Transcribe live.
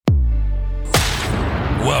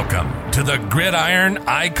Welcome to the Gridiron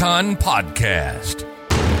Icon Podcast,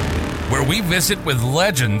 where we visit with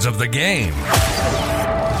legends of the game.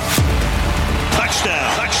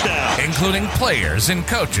 Touchdown. Including players and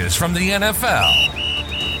coaches from the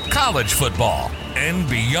NFL, college football, and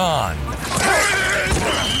beyond.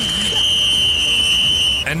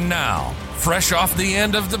 And now, fresh off the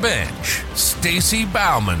end of the bench, Stacey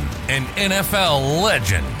Bowman and NFL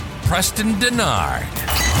legend Preston Denard.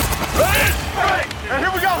 Right. And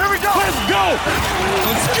here we go. Let's go.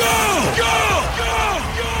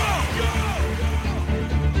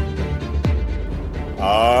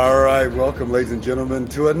 All right, welcome, ladies and gentlemen,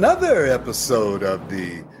 to another episode of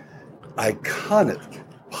the iconic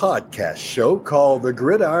podcast show called The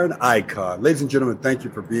Gridiron Icon. Ladies and gentlemen, thank you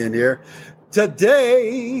for being here.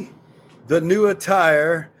 Today, the new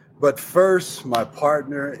attire, but first, my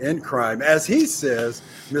partner in crime, as he says,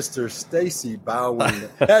 Mr. Stacey Bowman.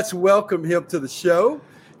 Let's welcome him to the show.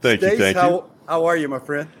 Thank you. How are you, my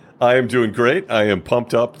friend? I am doing great. I am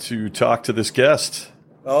pumped up to talk to this guest.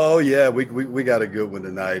 Oh, yeah, we got a good one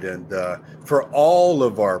tonight. And for all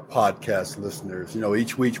of our podcast listeners,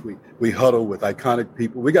 each week we huddle with iconic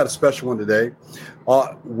people. We got a special one today.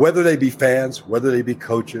 Whether they be fans, whether they be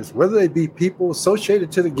coaches, whether they be people associated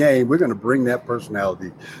to the game, we're going to bring that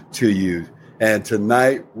personality to you. And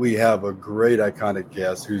tonight we have a great iconic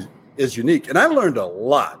guest who is unique. And I learned a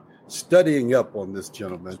lot studying up on this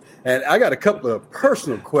gentleman. And I got a couple of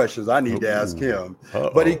personal questions I need to ask him.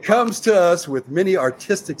 But he comes to us with many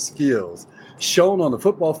artistic skills shown on the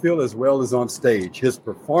football field as well as on stage. His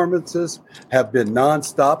performances have been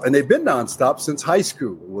nonstop, and they've been nonstop since high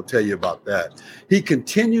school. We'll tell you about that. He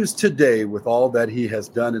continues today with all that he has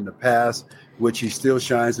done in the past, which he still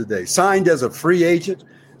shines today. Signed as a free agent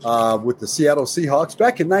with the Seattle Seahawks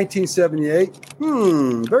back in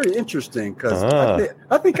 1978. Very interesting, because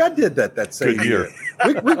I think I did that same year.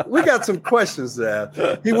 We got some questions there.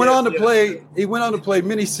 He went on to play. He went on to play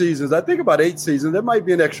many seasons. I think about 8 seasons. There might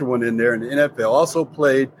be an extra one in there in the NFL. Also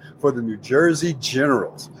played for the New Jersey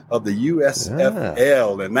Generals of the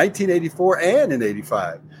USFL in 1984 and in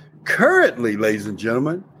 85. Currently, ladies and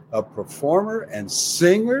gentlemen, a performer and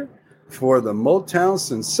singer for the Motown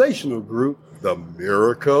sensational group, The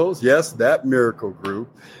Miracles. Yes, that Miracle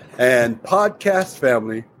Group. And podcast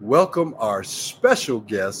family, welcome our special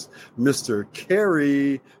guest, Mr.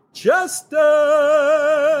 Kerry Justin.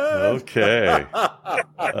 Okay.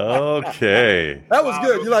 That was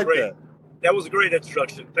good. You like that? That was a great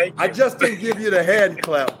introduction. Thank you. I just didn't give you the hand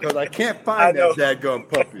clap because I can't find that daggone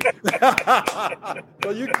puppy. So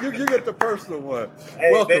you get the personal one.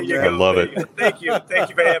 Hey, welcome, man. I love it. Thank you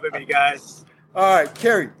for having me, guys. All right,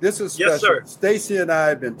 Kerry, this is special. Yes, sir. Stacey and I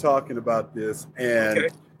have been talking about this, and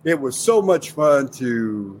it was so much fun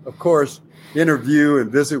to, of course, interview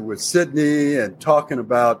and visit with Sydney and talking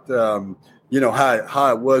about, how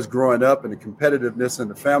it was growing up and the competitiveness in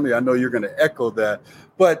the family. I know you're going to echo that.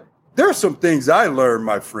 But there are some things I learned,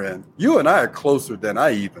 my friend. You and I are closer than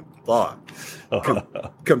I even thought.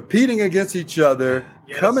 Competing against each other,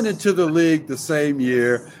 coming into the league the same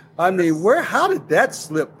year. I mean, how did that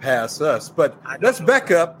slip past us? But let's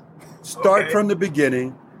back up, start from the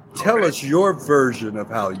beginning. Tell us your version of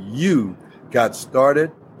how you got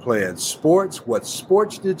started playing sports. What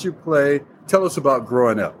sports did you play? Tell us about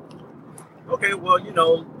growing up. Okay, well,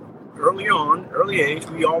 early age,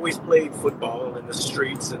 we always played football in the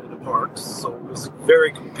streets and in the parks. So it was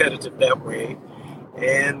very competitive that way.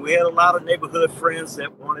 And we had a lot of neighborhood friends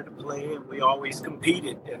that wanted to play, and we always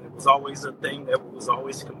competed. And it was always a thing that was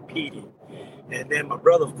always competing. And then my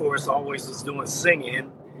brother, of course, always was doing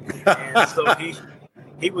singing. And so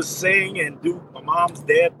he would sing and do my mom's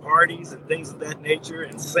dad parties and things of that nature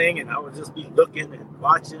and sing. And I would just be looking and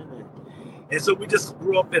watching. And so we just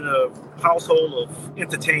grew up in a household of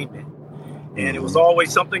entertainment. And it was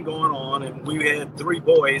always something going on. And we had 3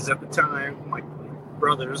 boys at the time, my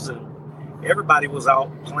brothers, and everybody was out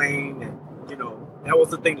playing, and that was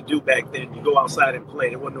the thing to do back then. You go outside and play.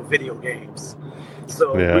 There wasn't no video games,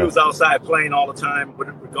 so we was outside playing all the time.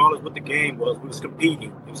 But regardless what the game was, we was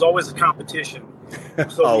competing. It was always a competition.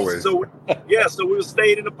 So always. So we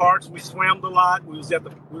stayed in the parks. We swam a lot. We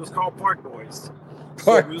was called Park Boys.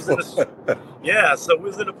 So we was in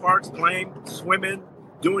the parks playing, swimming,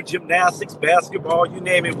 doing gymnastics, basketball, you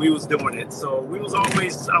name it, we was doing it. So we was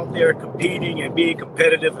always out there competing and being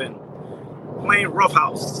competitive and playing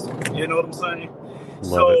roughhouse, you know what I'm saying?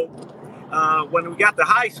 When we got to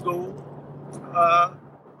high school, I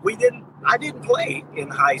didn't play in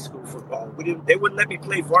high school football. They wouldn't let me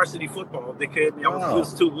play varsity football because we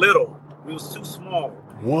was too little. We was too small.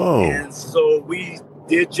 Whoa. And so we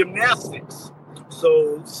did gymnastics.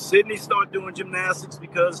 So Sydney started doing gymnastics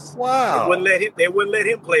because Wow. they wouldn't let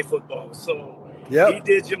him play football. So Yep. he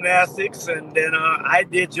did gymnastics, and then I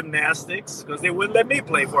did gymnastics because they wouldn't let me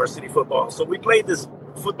play varsity football. So we played this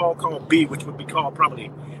football called B, which would be called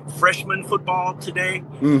probably freshman football today.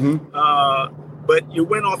 But you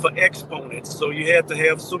went off of exponents, so you had to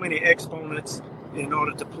have so many exponents in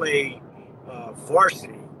order to play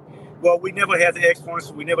varsity. Well, we never had the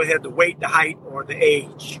exponents. We never had the weight, the height, or the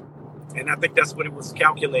age. And I think that's what it was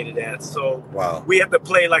calculated at. So we had to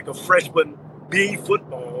play like a freshman B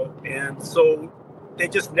football. And so they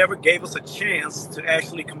just never gave us a chance to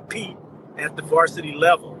actually compete at the varsity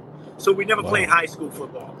level. So we never played high school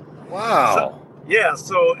football. Wow.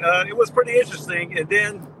 So it was pretty interesting. And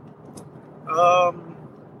then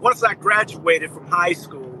once I graduated from high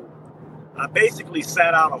school, I basically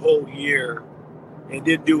sat out a whole year and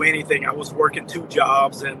didn't do anything. I was working 2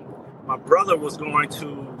 jobs, and my brother was going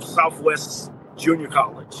to Southwest Junior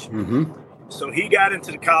College. So he got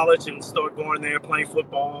into the college and started going there playing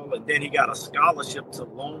football, and then he got a scholarship to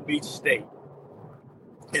Long Beach State.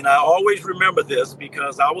 And I always remember this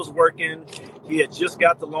because I was working. He had just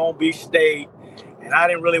got to Long Beach State, and I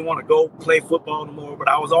didn't really want to go play football anymore, but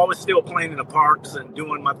I was always still playing in the parks and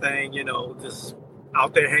doing my thing, just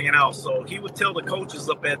out there hanging out. So he would tell the coaches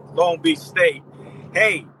up at Long Beach State,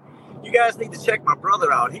 hey, you guys need to check my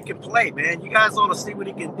brother out. He can play, man. You guys ought to see what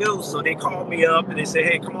he can do. So they called me up and they said,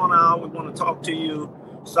 hey, come on out. We want to talk to you.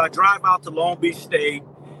 So I drive out to Long Beach State,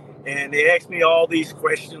 and they asked me all these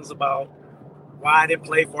questions about why I didn't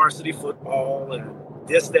play varsity football and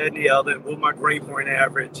this, that, and the other, and what my grade point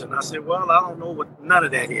average. And I said, well, I don't know what none of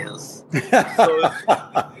that is.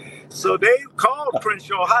 So they called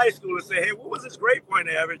Crenshaw High School and said, hey, what was his grade point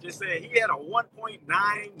average? They said he had a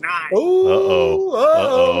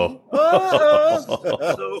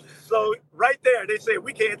 1.99. So right there, they said,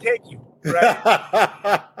 we can't take you. Right?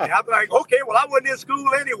 And I'm like, okay, well, I wasn't in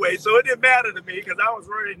school anyway, so it didn't matter to me because I was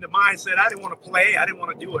already in the mindset. I didn't want to play. I didn't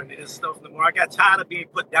want to do any of this stuff no more. I got tired of being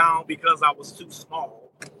put down because I was too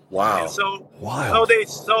small. Wow. And so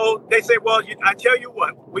they say, well, I tell you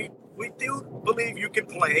what, we do believe you can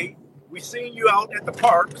play. We seen you out at the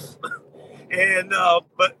parks, and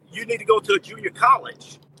but you need to go to a junior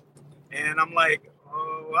college. And I'm like,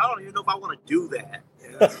 I don't even know if I want to do that.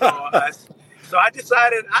 And so I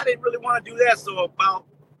decided I didn't really want to do that. So about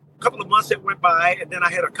a couple of months that went by, and then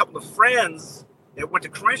I had a couple of friends that went to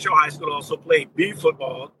Crenshaw High School, also played B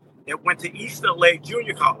football, that went to East LA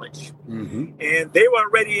Junior College. And they were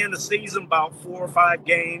already in the season, about 4 or 5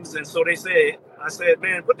 games. And so I said,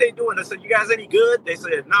 man, what they doing? I said, you guys any good? They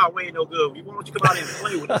said, nah, we ain't no good. Why don't you come out here and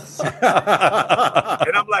play with us?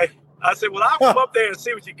 And I'm like, I said, well, I'll come up there and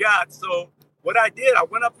see what you got. So what I did, I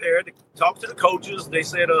went up there to talk to the coaches. They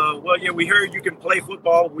said, well, yeah, we heard you can play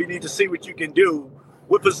football. We need to see what you can do.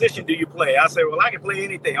 What position do you play? I said, well, I can play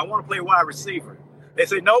anything. I want to play wide receiver. They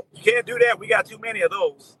said, nope, you can't do that. We got too many of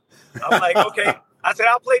those. I'm like, okay. I said,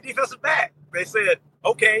 I'll play defensive back. They said,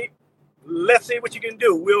 okay, let's see what you can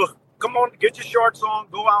do. We'll come on, get your shorts on,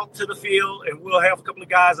 go out to the field, and we'll have a couple of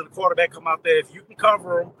guys and the quarterback come out there. If you can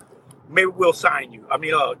cover them, maybe we'll sign you. I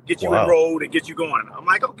mean, get you enrolled and get you going. I'm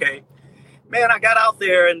like, okay. Man, I got out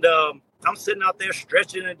there, and I'm sitting out there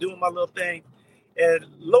stretching and doing my little thing. And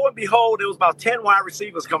lo and behold, there was about 10 wide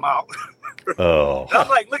receivers come out. Oh. I'm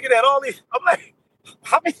like, looking at all these. I'm like,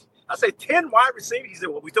 how many? I said, 10 wide receivers. He said,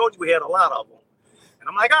 well, we told you we had a lot of them. And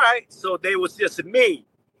I'm like, all right. So there was just me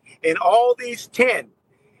and all these 10.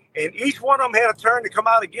 And each one of them had a turn to come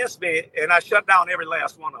out against me, and I shut down every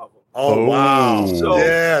last one of them. Oh, wow. So,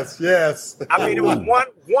 yes. I mean, it was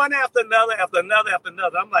one after another, after another, after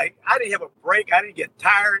another. I'm like, I didn't have a break. I didn't get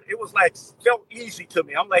tired. It was like, felt easy to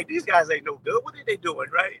me. I'm like, these guys ain't no good. What are they doing,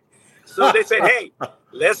 right? So they said, hey,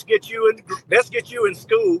 let's get you in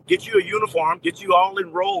school, get you a uniform, get you all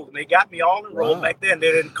enrolled. And they got me all enrolled. Back then.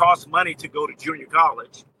 It didn't cost money to go to junior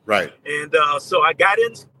college. Right. And so I got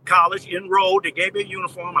in college, enrolled. They gave me a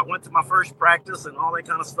uniform. I went to my first practice and all that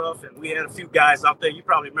kind of stuff. And we had a few guys out there. You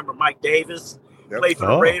probably remember Mike Davis, played for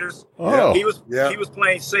the Raiders. Oh. He was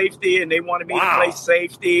playing safety, and they wanted me to play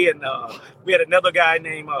safety. And we had another guy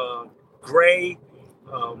named Gray.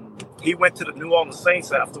 He went to the New Orleans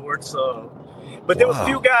Saints afterwards. But there was a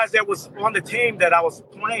few guys that was on the team that I was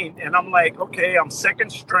playing, and I'm like, okay, I'm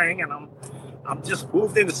second string, and I'm just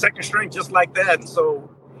moved into second string just like that. And so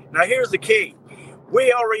now here's the key.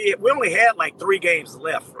 We only had like 3 games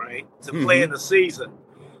left, right, to play in the season.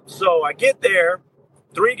 So I get there,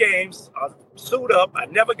 3 games, I suit up. I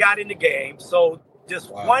never got in the game. So just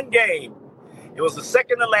one game. It was the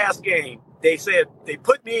second to last game. They said they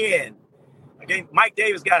put me in. Again, Mike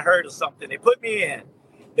Davis got hurt or something. They put me in.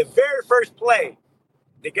 The very first play,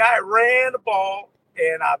 The guy ran the ball,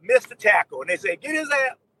 and I missed the tackle. And they said, "Get his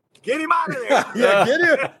ass, get him out of there." Yeah,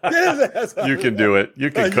 get his ass out. You can do it.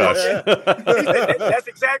 You can cuss. That's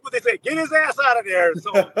exactly what they said. Get his ass out of there.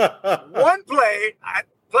 So one play,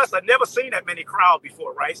 plus I'd never seen that many crowd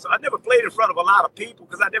before, right? So I never played in front of a lot of people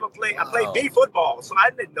because I never played. I played B football, so I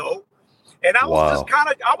didn't know. And I was just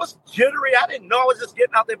I was jittery. I didn't know. I was just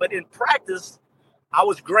getting out there. But in practice, I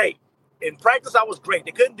was great. In practice, I was great.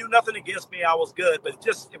 They couldn't do nothing against me. I was good. But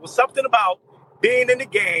it was something about being in the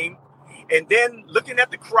game and then looking at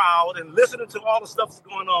the crowd and listening to all the stuff that's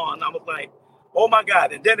going on. I was like, oh, my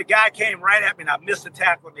God. And then the guy came right at me, and I missed the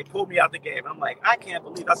tackle, and they pulled me out the game. I'm like, I can't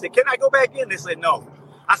believe it. I said, can I go back in? They said, no.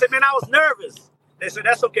 I said, man, I was nervous. They said,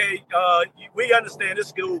 that's okay. We understand this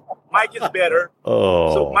school. Mike is better.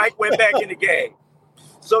 Oh. So Mike went back in the game.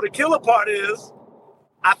 So the killer part is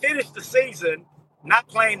I finished the season not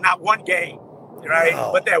playing not one game, right?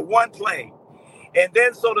 Wow. But that one play. And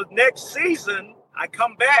then so the next season, I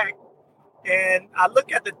come back and I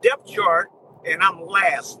look at the depth chart and I'm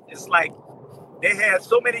last. It's like they had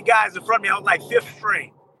so many guys in front of me. I was like fifth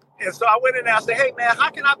string. And so I went in there and I said, hey, man,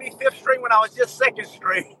 how can I be fifth string when I was just second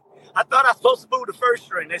string? I thought I was supposed to move to first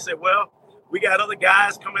string. They said, well, we got other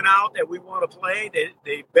guys coming out that we want to play.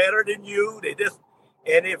 They better than you.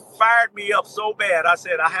 And it fired me up so bad. I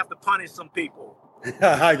said, I have to punish some people.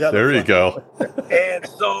 There you go. And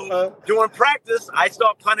so during practice, I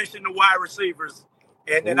started punishing the wide receivers.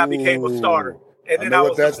 And then I became a starter. And then I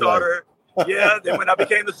was a starter. Like. Yeah, then when I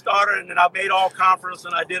became the starter, and then I made all conference,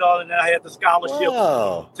 and I did all, and then I had the scholarship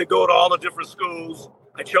to go to all the different schools.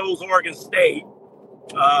 I chose Oregon State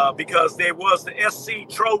because there was the SC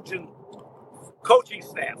Trojan coaching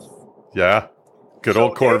staff. Yeah, good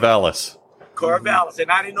old Corvallis. Corvallis, and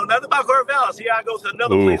I didn't know nothing about Corvallis. Here I go to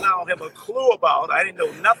another place I don't have a clue about. I didn't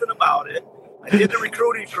know nothing about it. I did the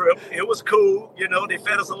recruiting trip. It was cool. You know, they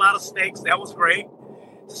fed us a lot of steaks. That was great.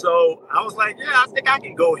 So I was like, yeah, I think I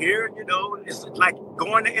can go here. You know, it's like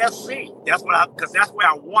going to SC. Because that's where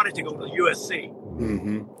I wanted to go, to USC.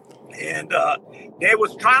 Mm-hmm. And they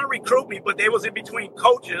was trying to recruit me, but they was in between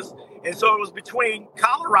coaches. And so it was between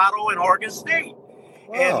Colorado and Oregon State.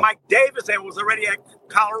 Wow. And Mike Davis was already at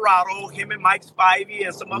Colorado, him and Mike Spivey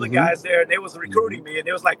and some other guys there. And they was recruiting me. And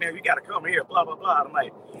they was like, man, you got to come here, blah, blah, blah. And I'm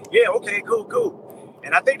like, yeah, okay, cool.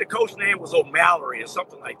 And I think the coach name was O'Malley or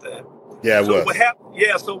something like that. Yeah, it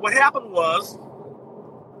was. So what happened was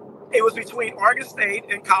it was between Oregon State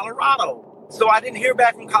and Colorado. So I didn't hear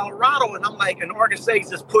back from Colorado. And I'm like, and Oregon State's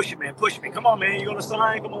just pushing me. Come on, man, you going to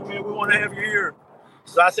sign? Come on, man, we want to have you here.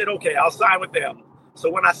 So I said, okay, I'll sign with them. So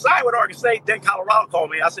when I signed with Oregon State, then Colorado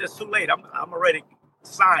called me. I said, it's too late. I'm already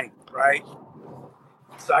signed, right?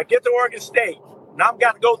 So I get to Oregon State. Now I've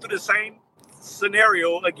got to go through the same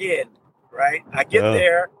scenario again, right? I get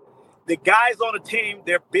there. The guys on the team,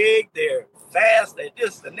 they're big, they're fast, they're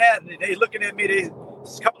this and that. And they looking at me. A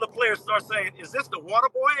couple of players start saying, is this the water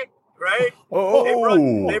boy, right?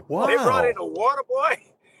 They brought in a water boy,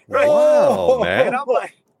 right? Wow, man. And I'm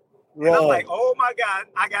like, oh my God,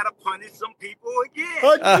 I gotta punish some people again.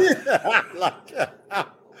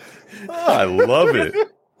 I love it.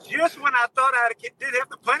 Just when I thought I didn't have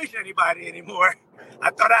to punish anybody anymore, I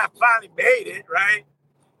thought I finally made it, right?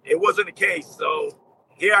 It wasn't the case. So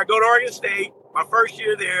here I go to Oregon State, my first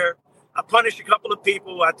year there. I punished a couple of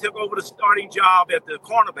people. I took over the starting job at the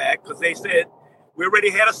cornerback because they said, we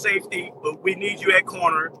already had a safety, but we need you at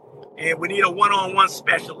corner, and we need a one-on-one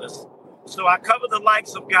specialist. So I covered the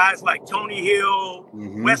likes of guys like Tony Hill,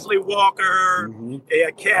 Wesley Walker,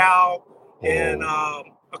 Cal, and a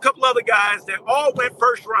couple other guys that all went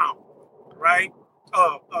first round, right?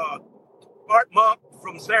 Art Monk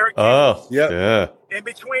from Syracuse. Oh, yeah. And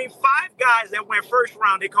between 5 guys that went first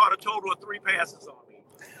round, they caught a total of 3 passes on me.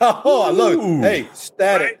 Oh, I love it. Hey,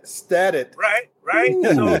 stat it. Right.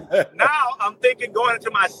 So now I'm thinking going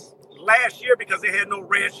into my last year because they had no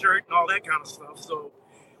red shirt and all that kind of stuff. So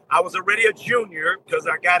I was already a junior because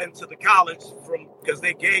I got into the college because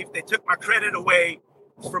they took my credit away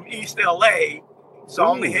from East LA. So I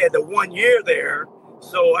only had the 1 year there.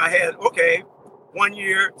 So I had, 1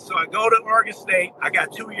 year. So I go to Oregon State. I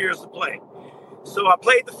got 2 years to play. So I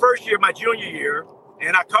played the first year, my junior year,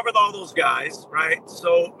 and I covered all those guys, right?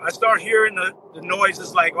 So I start hearing the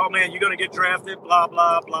noises like, oh, man, you're going to get drafted, blah,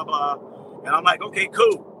 blah, blah, blah. And I'm like, okay,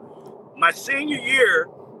 cool. My senior year,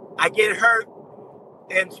 I get hurt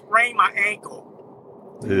and sprained my ankle.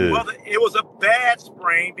 Well, it was a bad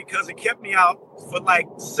sprain because it kept me out for like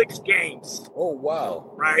 6 games. Oh,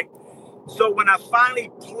 wow. Right? So when I finally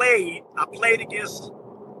played, I played against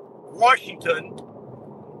Washington,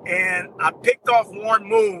 and I picked off Warren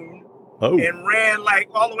Moon, and ran like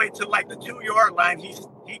all the way to like the 2-yard line. He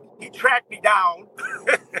tracked me down.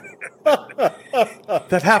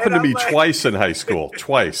 That happened to me twice in high school.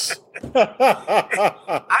 Twice.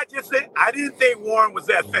 I didn't think Warren was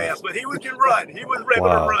that fast, but he can run. He was ready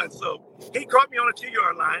to run. So he caught me on the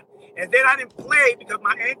 2-yard line. And then I didn't play because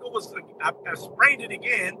my ankle I sprained it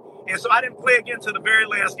again. And so I didn't play again until the very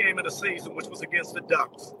last game of the season, which was against the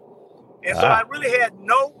Ducks. And so I really had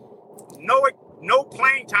no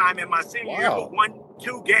playing time in my senior year, but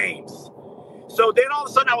 1-2 games. So then all of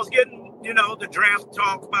a sudden I was getting, the draft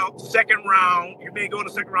talk about second round. You may go in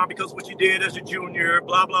the second round because of what you did as a junior,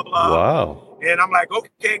 blah, blah, blah. Wow. And I'm like,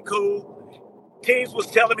 okay, cool. Teams was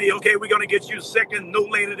telling me, okay, we're going to get you second, no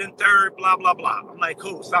later than third, blah, blah, blah. I'm like,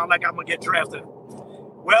 cool. Sound like I'm going to get drafted.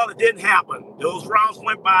 Well, it didn't happen. Those rounds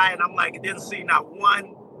went by, and I'm like, it didn't see not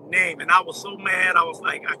one name. And I was so mad. I was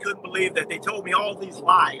like, I couldn't believe that they told me all these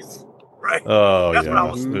lies, right? Oh, That's what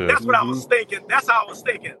I was thinking. That's how I was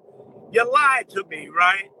thinking. You lied to me,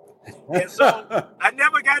 right? And so I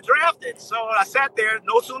never got drafted. So I sat there.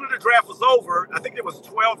 No sooner the draft was over, I think there was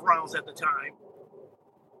 12 rounds at the time.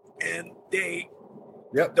 And the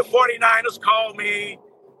 49ers called me.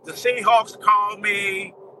 The Seahawks called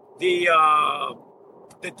me. The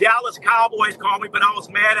Dallas Cowboys called me, but I was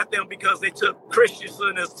mad at them because they took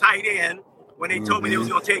Christensen as tight end when they told me they was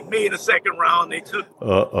going to take me in the second round. They took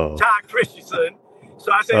Todd Christensen.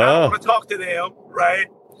 So I said, I don't want to talk to them, right?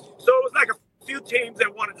 So it was like a few teams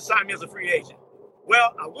that wanted to sign me as a free agent.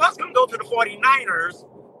 Well, I was going to go to the 49ers,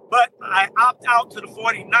 but I opted out to the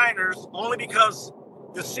 49ers only because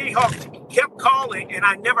the Seahawks kept calling, and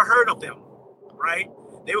I never heard of them, right?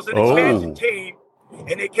 They was an expansion team,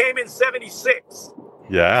 and they came in 76.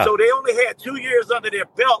 Yeah. So they only had 2 years under their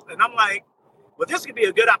belt, and I'm like, well, this could be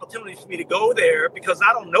a good opportunity for me to go there because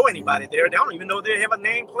I don't know anybody there. They don't even know they have a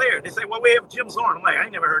named player. They say, well, we have Jim Zorn. I'm like, I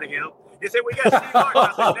ain't never heard of him. They say, we got Steve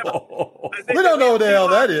Largent. I said, we don't know who the hell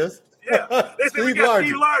that is. Yeah. They said, we got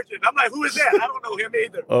Steve Largent. I'm like, who is that? I don't know him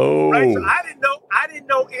either. Right? So I didn't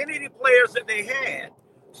know any of the players that they had.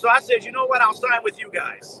 So I said, you know what? I'll sign with you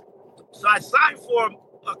guys. So I signed for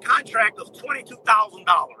a contract of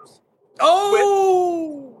 $22,000.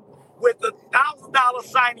 With a $1,000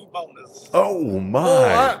 signing bonus. Oh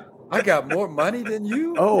my! I got more money than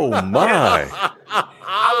you. Oh my!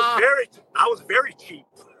 I was very cheap.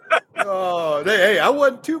 I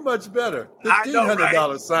wasn't too much better.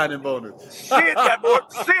 $1,500 signing bonus. Sid got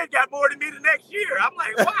more than me the next year. I'm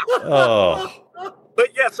like, wow.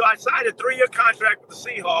 But yeah, so I signed a 3-year contract with the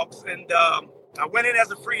Seahawks, and I went in as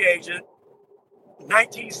a free agent.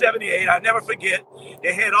 1978, I never forget.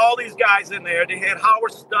 They had all these guys in there. They had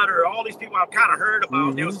Howard Stutter, all these people I've kind of heard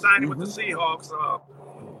about. They were signing with the Seahawks.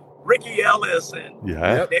 Ricky Ellis, and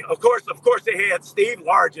of course, they had Steve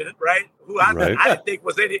Largent, right? Who I didn't think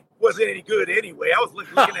was any good anyway. I was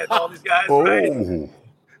looking at all these guys, right?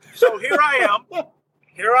 So here I am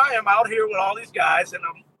out here with all these guys, and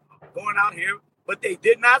I'm going out here. But they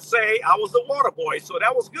did not say I was the water boy, so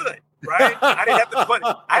that was good. Right? I didn't have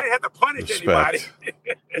to punish anybody.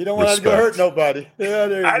 You don't want to go hurt nobody. Yeah,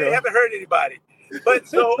 there you go. I didn't have to hurt anybody. But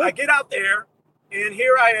so I get out there, and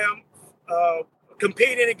here I am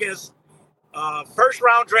competing against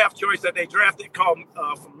first-round draft choice that they drafted called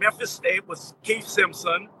from Memphis State was Keith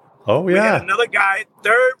Simpson. Oh, yeah. We had another guy,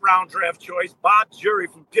 third-round draft choice, Bob Jury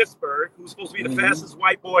from Pittsburgh, who's supposed to be the fastest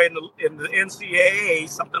white boy in the NCAA,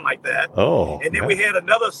 something like that. Oh, and then we had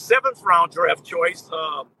another 7th-round draft choice,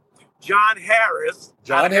 John Harris,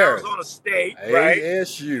 Arizona State, right?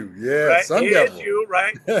 ASU, yeah, right? Sun ASU, Devil.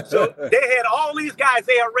 right? So they had all these guys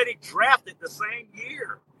they already drafted the same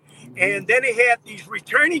year. And then they had these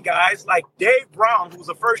returning guys like Dave Brown, who was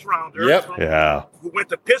a first rounder, who went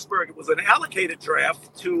to Pittsburgh. It was an allocated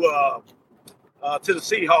draft to the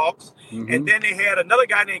Seahawks. And then they had another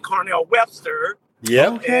guy named Cornell Webster.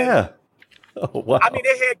 Oh, wow. I mean,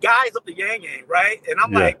 they had guys up the yang, right? And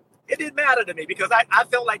I'm like, it didn't matter to me because I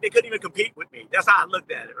felt like they couldn't even compete with me. That's how I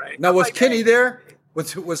looked at it, right? Now, was Kenny there?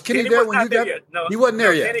 Was Kenny there when you got there? No, he wasn't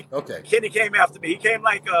there yet. Okay. Kenny came after me. He came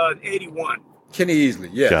like in 81. Kenny Easley,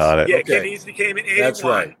 yes. Got it. Yeah, okay. Kenny Easley came in 81. That's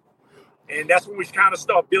right. And that's when we kind of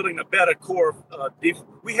started building a better core.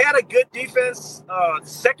 We had a good defense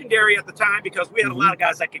secondary at the time because we had a lot of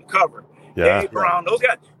guys that can cover. Yeah. Dave Brown, those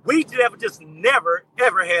guys. We never,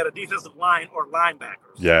 ever had a defensive line or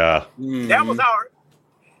linebackers. Yeah. That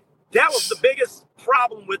was the biggest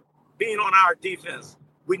problem with being on our defense.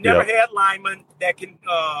 We never had linemen that can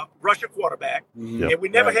rush a quarterback, and we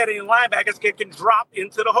never had any linebackers that can drop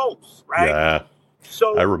into the holes, right? Yeah.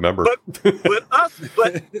 So I remember. But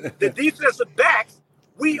the defensive backs,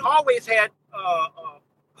 we always had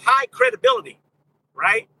high credibility,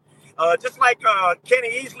 right? just like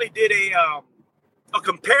Kenny Easley did a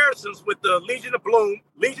comparisons with the Legion of Boom,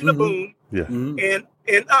 Yeah.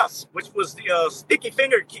 and us, which was the Sticky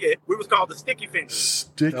Finger Kid. We was called the Sticky Fingers.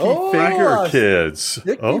 Sticky Finger Kids.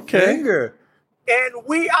 Sticky Finger. And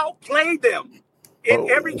we outplayed them in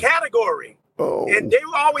every category. Oh. And they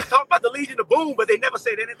were always talking about the Legion of Boom, but they never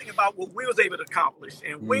said anything about what we was able to accomplish.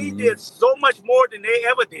 And we did so much more than they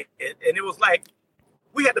ever did. And it was like,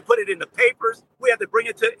 we had to put it in the papers. We had to bring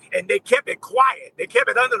it to, and they kept it quiet. They kept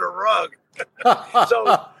it under the rug.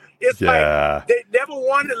 So it's like they never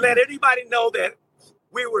wanted to let anybody know that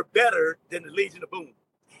we were better than the Legion of Boom.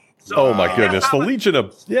 So, oh my goodness, the Legion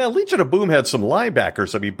of Boom had some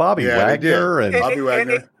linebackers. I mean, Bobby Wagner and Bobby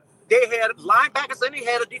Wagner. They had linebackers and they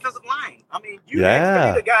had a defensive line. I mean, you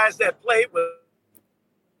had the guys that played with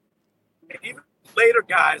even later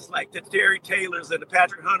guys like the Terry Taylors and the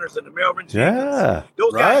Patrick Hunters and the Melvin Jenkins.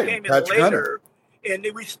 Those guys came in Patrick later. Hunter. And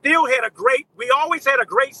we still had we always had a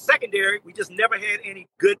great secondary. We just never had any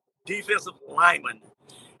good defensive linemen.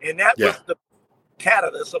 And that was the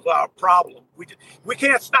catalyst of our problem. We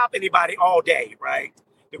can't stop anybody all day, right?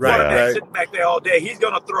 The quarterback sitting back there all day, he's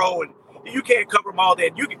going to throw, and you can't cover him all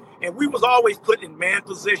day. And we was always put in man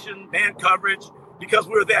position, man coverage, because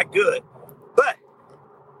we were that good. But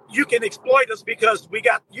you can exploit us because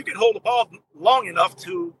you can hold the ball long enough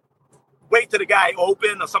to wait till the guy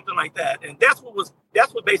open or something like that. And that's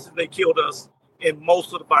what basically killed us in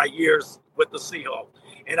most of our years with the Seahawks.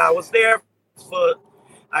 And I was there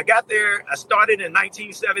I started in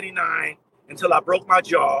 1979 until I broke my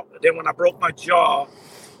jaw. Then when I broke my jaw,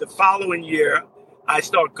 the following year, I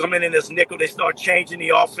started coming in as nickel. They started changing the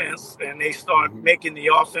offense, and they started making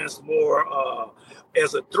the offense more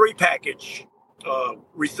as a three-package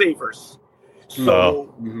receivers.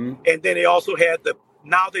 So, and then they also had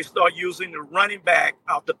now they start using the running back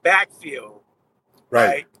out the backfield,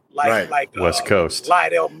 right? Like West Coast,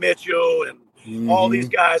 Lydell Mitchell and all these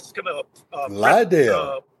guys coming up.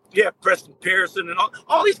 Preston Pearson and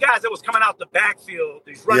all these guys that was coming out the backfield,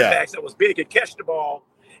 these running backs that was big and catch the ball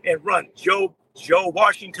and run. Joe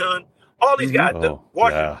Washington, all these guys, all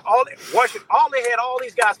they had all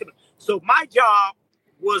these guys coming. So my job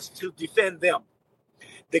was to defend them.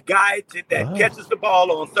 The guy that catches the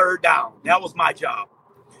ball on third down. That was my job.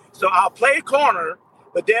 So I'll play corner,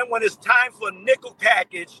 but then when it's time for nickel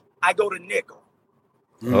package, I go to nickel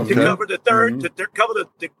to cover the third, to cover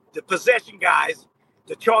the possession guys,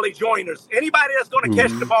 the Charlie Joiners, anybody that's going to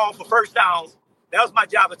catch the ball for first downs. That was my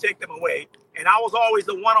job to take them away. And I was always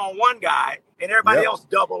the one-on-one guy, and everybody else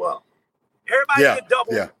double up. Everybody get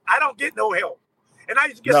double. I don't get no help. And I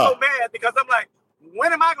used to get so mad because I'm like,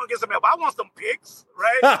 when am I going to get some help? I want some picks,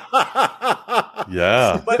 right?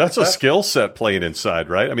 But that's a skill set playing inside,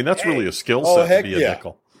 right? I mean, that's really a skill set to be a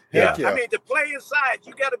nickel. I mean, to play inside,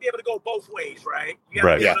 you got to be able to go both ways, right? You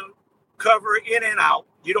got to be able to cover in and out.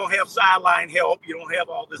 You don't have sideline help. You don't have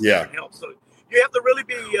all this different help. So you have to really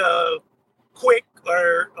be quick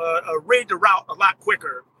or read the route a lot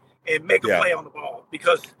quicker and make a play on the ball,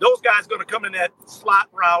 because those guys are going to come in that slot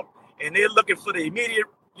route and they're looking for the immediate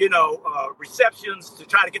receptions to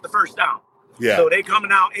try to get the first down. So they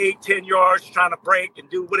coming out 8-10 yards trying to break and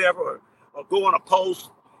do whatever or go on a post,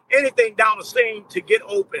 anything down the seam to get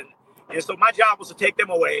open. And so my job was to take them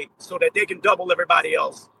away so that they can double everybody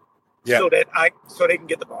else so they can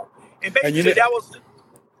get the ball. And basically that was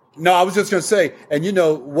No, I was just going to say, and you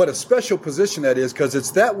know what a special position that is, because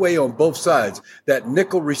it's that way on both sides, that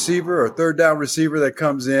nickel receiver or third down receiver that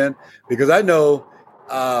comes in, because I know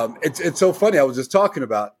it's so funny. I was just talking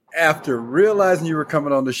about after realizing you were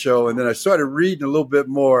coming on the show, and then I started reading a little bit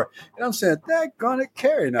more, and I'm saying, daggone it,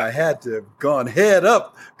 Kerry and I had to have gone head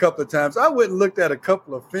up a couple of times. I went and looked at a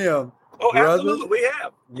couple of film. Oh, brother. Absolutely, we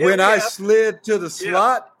have. Yeah, when I slid to the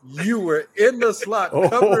slot, you were in the slot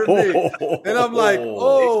covering me. And I'm like,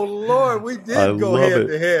 oh, Lord, we did go head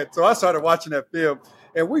to head. So I started watching that film,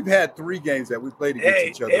 and we've had 3 games that we played against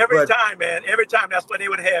each other. Every time, man. Every time, that's when they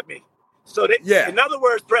would have me. So, in other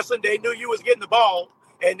words, Preston, they knew you was getting the ball,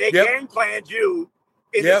 and they game planned you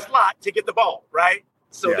in the slot to get the ball, right?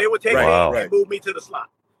 So they would take me and move me to the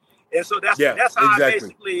slot. And so that's how I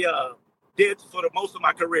basically did for the most of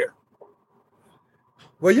my career.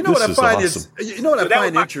 Well, you know what I find is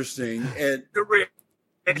interesting, and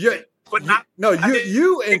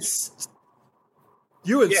you and Sydney.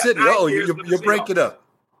 Oh, you're breaking up.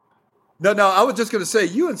 No, I was just going to say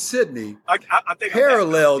you and Sydney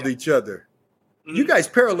paralleled each other. Mm-hmm. You guys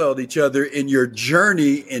paralleled each other in your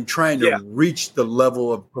journey in trying to reach the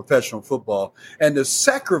level of professional football, and the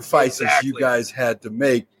sacrifices you guys had to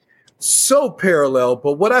make. So parallel,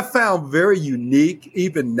 but what I found very unique,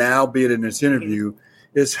 even now being in this interview,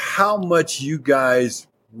 is how much you guys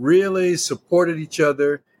really supported each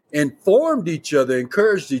other, informed each other,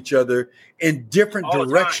 encouraged each other in different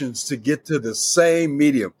directions to get to the same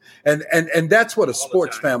medium. And that's what a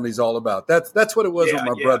sports family is all about. That's what it was with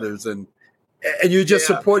my brothers. And you just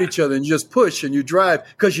support each other and you just push and you drive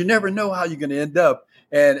because you never know how you're going to end up.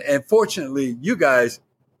 And fortunately, you guys,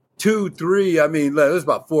 2, 3, I mean, there's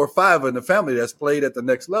about 4 or 5 in the family that's played at the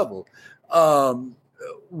next level.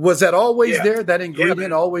 Was that always there? That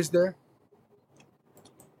ingredient always there?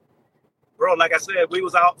 Bro, like I said, we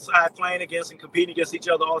was outside playing against and competing against each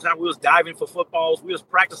other all the time. We was diving for footballs. We was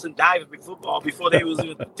practicing diving for football before they was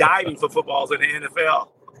even diving for footballs in the NFL.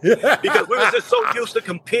 Because we was just so used to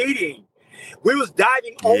competing. We was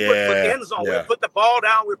diving over for the end zone. We put the ball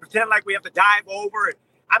down. We pretend like we have to dive over it.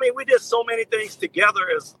 I mean, we did so many things together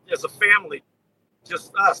as a family,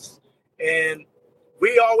 just us. And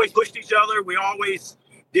we always pushed each other. We always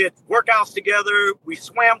did workouts together. We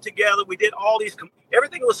swam together. We did all these.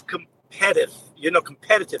 Everything was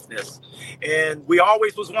competitiveness. And we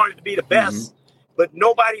always was wanted to be the best, but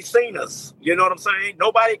nobody's seen us. You know what I'm saying?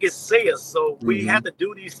 Nobody can see us. So we had to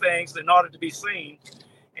do these things in order to be seen.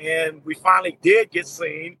 And we finally did get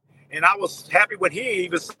seen. And I was happy when he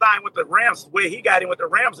even signed with the Rams. The way he got in with the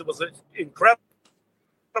Rams, it was incredible.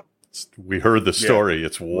 We heard the story. Yeah.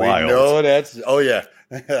 It's wild. No,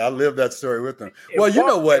 I lived that story with them. Well, you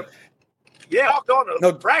know what? Yeah, walked on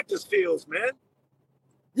the practice fields, man.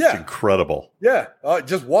 Yeah. It's incredible. Yeah.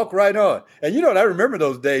 Just walk right on. And you know what? I remember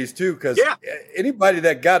those days too, because anybody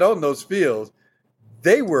that got on those fields,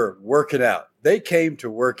 they were working out. They came to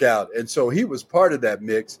work out. And so he was part of that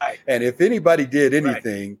mix. Right. And if anybody did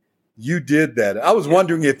anything, you did that. I was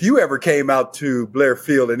wondering if you ever came out to Blair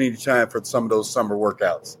Field at any time for some of those summer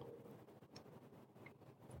workouts.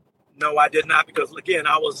 No, I did not, because again,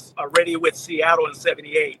 I was already with Seattle in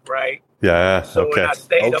 '78, right? Yeah. So when I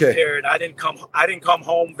stayed up there, and I didn't come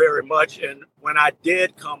home very much. And when I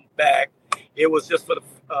did come back, it was just for the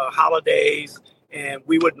holidays, and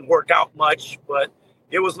we wouldn't work out much. But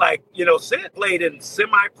it was like, Sid played in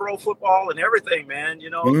semi-pro football and everything, man.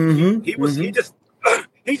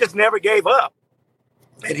 He just never gave up,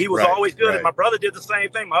 and he was always good. Right. And my brother did the same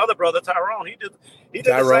thing. My other brother, Tyrone, he did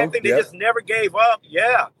the same thing. They just never gave up.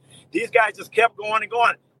 Yeah. These guys just kept going and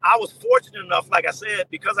going. I was fortunate enough, like I said,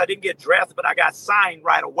 because I didn't get drafted, but I got signed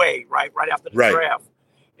right away, right after the draft.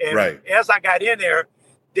 And as I got in there,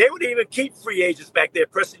 they would even keep free agents back there.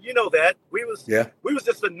 Preston, you know that. We was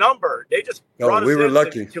just a number. They just brought us we were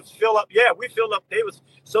lucky to fill up. Yeah, we filled up.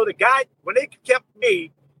 So the guy, when they kept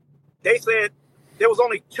me, they said there was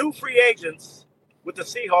only 2 free agents with the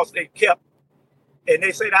Seahawks they kept. And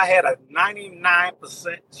they said I had a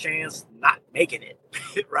 99% chance not making it,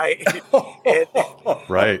 right?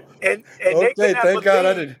 Right. And they couldn't thank God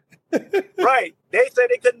I didn't. Right. They said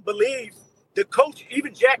they couldn't believe the coach,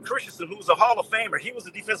 even Jack Christensen, who was a Hall of Famer. He was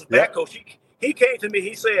a defensive back coach. He came to me.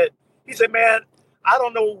 He said, man, I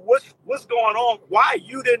don't know what's going on, why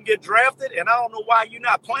you didn't get drafted, and I don't know why you're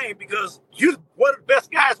not playing, because you're one of the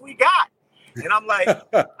best guys we got. And I'm like,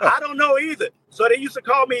 I don't know either. So they used to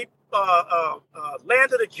call me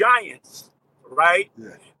Land of the Giants, right?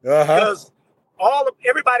 Because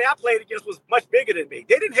everybody I played against was much bigger than me.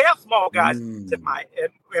 They didn't have small guys in my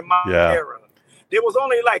era. There was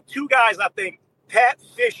only like 2 guys, I think, Pat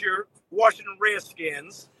Fisher, Washington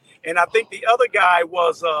Redskins, and I think the other guy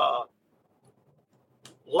was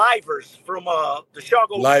Livers from the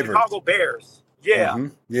Chicago Bears. Yeah. Mm-hmm.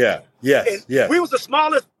 Yeah. Yes. Yeah. We was the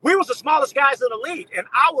smallest guys in the league, and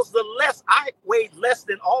I weighed less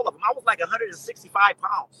than all of them. I was like 165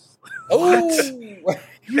 pounds. Oh,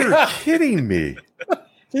 you're kidding me.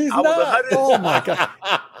 Oh my God.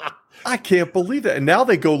 I can't believe that. And now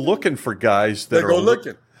they go looking for guys that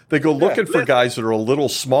They go looking for guys that are a little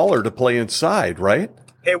smaller to play inside, right?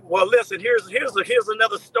 Hey, well, listen, here's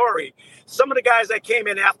another story. Some of the guys that came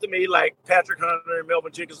in after me, like Patrick Hunter and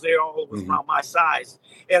Melvin Jenkins, they all was around my size.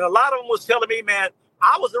 And a lot of them was telling me, man,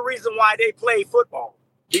 I was the reason why they played football,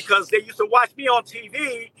 because they used to watch me on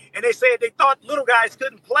TV, and they said they thought little guys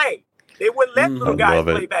couldn't play. They wouldn't let little guys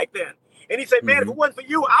play back then. And he said, man, if it wasn't for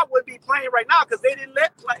you, I wouldn't be playing right now, because they didn't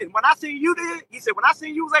let play. And when I seen you did, he said, when I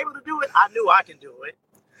seen you was able to do it, I knew I can do it.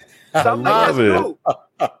 So I'm like, that's cool.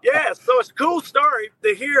 Yeah, so it's a cool story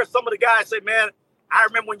to hear some of the guys say, man, I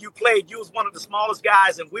remember when you played, you was one of the smallest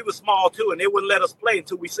guys, and we were small too, and they wouldn't let us play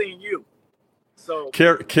until we seen you. So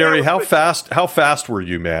Kerry, how fast were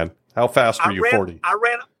you, man? How fast were you? 40? I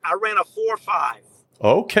ran a 4.5.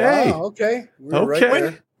 Okay. Wow, okay.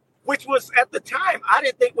 Which was at the time I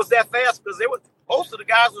didn't think was that fast, because most of the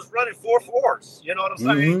guys was running 4.4s. You know what I'm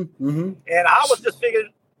saying? And I was just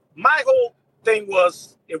figuring my whole thing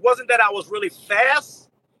was, it wasn't that I was really fast.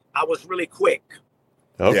 I was really quick.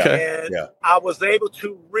 Okay. And I was able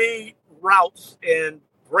to read routes and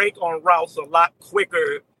break on routes a lot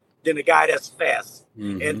quicker than the guy that's fast.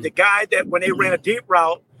 Mm-hmm. And the guy that, when they ran a deep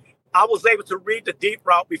route, I was able to read the deep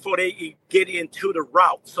route before they get into the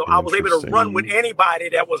route. So I was able to run with anybody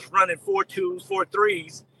that was running 4.2s,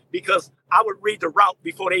 4.3s, because I would read the route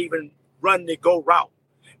before they even run the go route.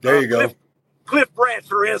 There you go. Cliff Brandt,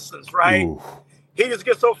 for instance, right? Ooh. He used to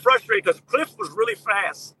get so frustrated because Cliff was really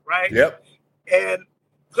fast, right? Yep. And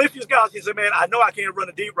Cliff used to go, he said, man, I know I can't run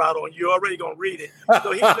a deep route on you. You're already going to read it.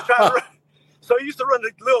 So he used to try to run. So he used to run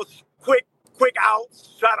the little quick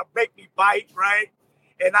outs, try to make me bite, right?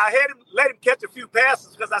 And I had him let him catch a few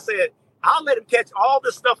passes because I said, I'll let him catch all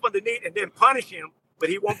this stuff underneath and then punish him, but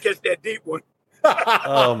he won't catch that deep one.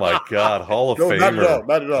 Oh my God, Hall of Famer!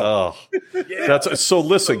 Not at all. Oh. Yeah. So.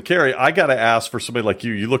 Listen, Kerry, I got to ask for somebody like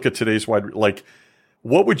you. You look at today's what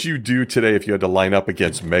would you do today if you had to line up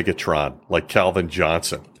against Megatron, like Calvin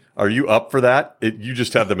Johnson? Are you up for that? You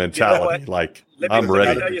just have the mentality, I'm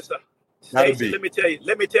ready. Stacey, let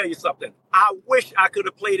me tell you something. I wish I could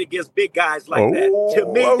have played against big guys like that. To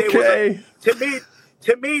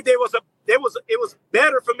me, it was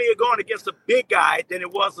better for me going against a big guy than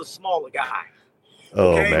it was a smaller guy.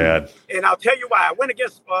 Oh, man. And I'll tell you why. I went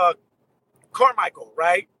against Carmichael,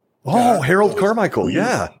 right? Oh, Harold Carmichael,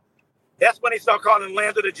 yeah. That's when they started calling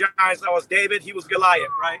Land of the Giants. I was David, he was Goliath,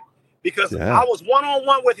 right? Because I was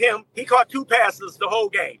one-on-one with him. He caught 2 passes the whole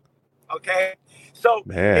game, okay? So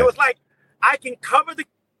it was like I can cover the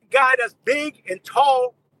guy that's big and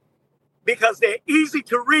tall because they're easy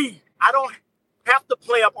to read. I don't have to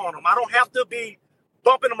play up on them. I don't have to be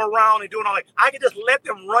bumping them around and doing all that. I can just let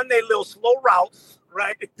them run their little slow routes,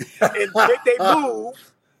 right? And make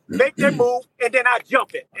their move, and then I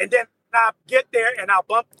jump it. And then I get there and I'll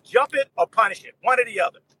jump it or punish it, one or the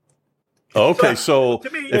other. Okay, so to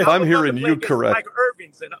me, if I'm hearing you correct. Michael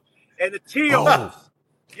Irving's and the TOs.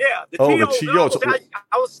 Yeah, the TOs.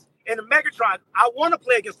 I was in the Megatron. I want to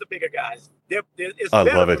play against the bigger guys. I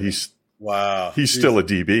love it. He's still a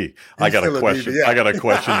DB. I got a question. I got a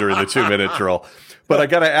question during the 2-minute drill. But I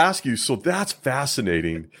got to ask you, so that's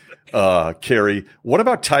fascinating, Kerry. What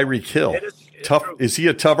about Tyreek Hill? Is he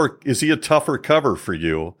a tougher cover for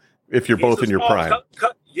you if you're both in your prime?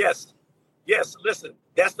 Yes. Listen,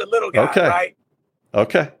 that's the little guy, right?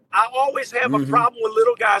 Okay. I always have a problem with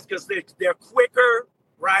little guys because they're quicker,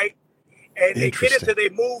 right? And they get into their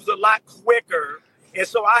moves a lot quicker. And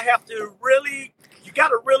so I have to you got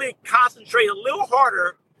to really concentrate a little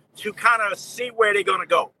harder to kind of see where they're going to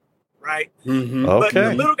go, right? Mm-hmm. But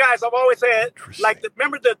the little guys I've always had,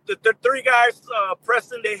 remember the 3 guys,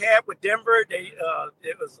 Preston, they had with Denver?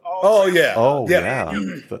 It was all. Oh, yeah. Oh, yeah.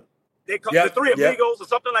 They call the 3 Amigos or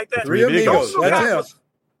something like that. 3 Amigos.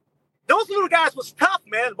 Those little guys was tough,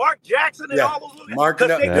 man. Mark Jackson and all those little guys.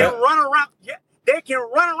 Because they can run around. Yeah, they can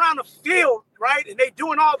run around the field, right? And they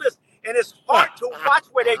doing all this. And it's hard to watch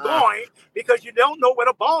where they're going because you don't know where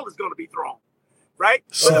the ball is going to be thrown, right?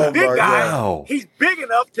 So the big guy, he's big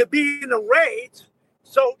enough to be in the raids,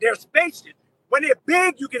 so they're spaced. When they're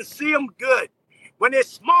big, you can see them good. When they're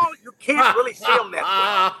small, you can't really see them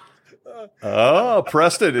that well. Oh,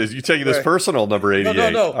 Preston, is you taking this personal, number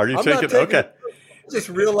 88? No. Are you taking? Okay. I just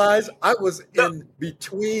realized I was in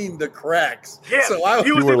between the cracks. Yeah, so I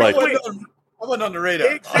went on the radar.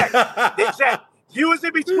 Exactly. You was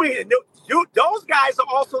in between. And those guys are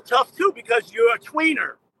also tough, too, because you're a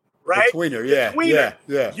tweener, right? Tweener, yeah.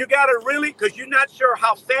 You got to really, because you're not sure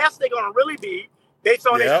how fast they're going to really be based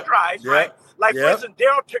on their strides, right? Like, for instance,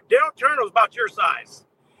 Daryl Turner was about your size.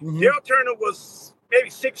 Mm-hmm. Daryl Turner was maybe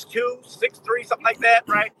 6'2", 6'3", something like that,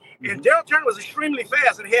 right? Mm-hmm. And Daryl Turner was extremely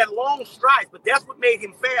fast and he had long strides, but that's what made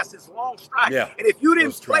him fast, his long strides. Yeah. And if you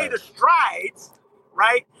didn't play the strides,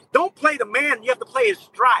 right, don't play the man, you have to play his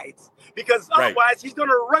strides. Because otherwise, he's going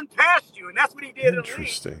to run past you, and that's what he did in the league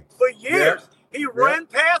for years. Yeah. He ran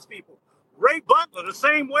past people. Ray Butler, the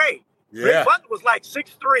same way. Yeah. Ray Butler was like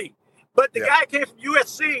 6'3", but the guy came from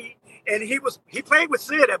USC, and he played with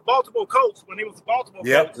Sid at Baltimore Colts when he was Baltimore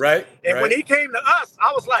Colts. Right. And when he came to us,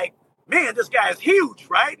 I was like, man, this guy is huge,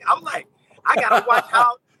 right? I was like, I got to watch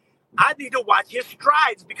I need to watch his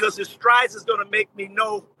strides because his strides is going to make me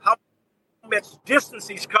know how much distance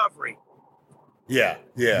he's covering. Yeah.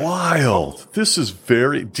 Wild. This is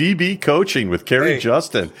very DB coaching with Kerry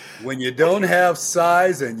Justin. When you don't have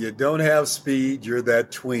size and you don't have speed, you're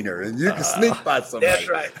that tweener, and you can sneak by somebody. That's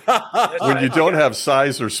right. When you don't have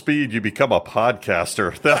size or speed, you become a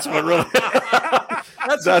podcaster. That's what really.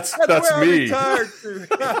 That's me.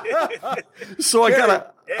 So I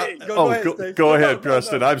gotta. Go ahead,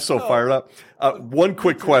 Preston. I'm so fired up. One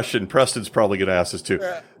quick question. Preston's probably going to ask this too.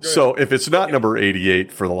 So if it's not number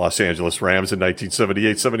 88 for the Los Angeles Rams in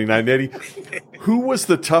 1978, 79, 80, who was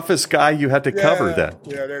the toughest guy you had to cover then?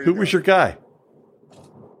 Who was your guy?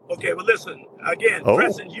 Okay, well, listen again,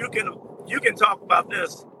 Preston. You can talk about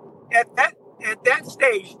this. At that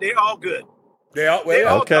stage, they're all good. They're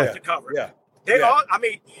all tough to cover. Yeah, all. I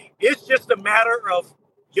mean, it's just a matter of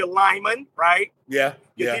your lineman, right? Yeah.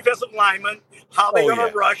 Your defensive lineman, how they're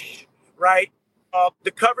going to rush, right?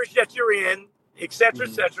 The coverage that you're in, et cetera,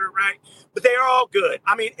 right? But they are all good.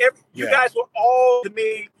 I mean, you guys were all, to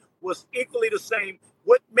me, was equally the same.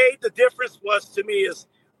 What made the difference was, to me, is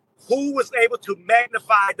who was able to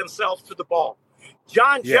magnify themselves to the ball.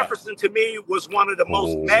 John Jefferson, to me, was one of the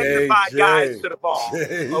most magnified guys to the ball.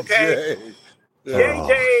 Okay?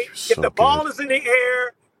 JJ, if the ball is in the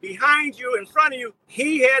air, behind you, in front of you,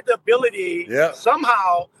 he had the ability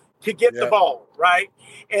somehow to get the ball, right?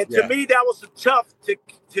 And to me, that was tough to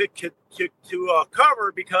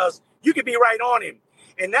cover because you could be right on him.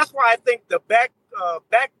 And that's why I think the back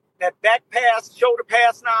pass, shoulder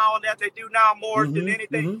pass now, and that they do now more than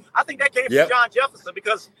anything, I think that came from John Jefferson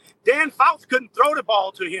because Dan Fouts couldn't throw the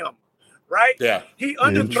ball to him, right? Yeah. He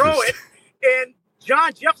underthrow it, and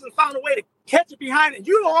John Jefferson found a way to catch it behind it.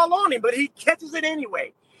 You're all on him, but he catches it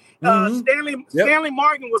anyway. Stanley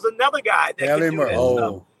Morgan was another guy that could do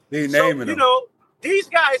that. He's naming him. These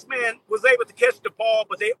guys, man, was able to catch the ball,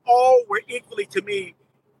 but they all were equally, to me,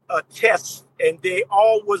 tests, and they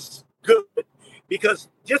all was good because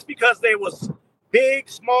they was big,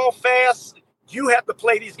 small, fast, you have to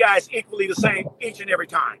play these guys equally the same each and every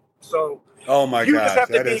time. So you just have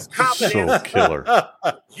to be confident. So killer.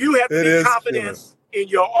 You have to be confident in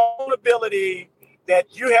your own ability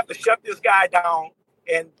that you have to shut this guy down.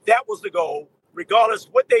 And that was the goal, regardless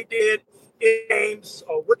what they did in games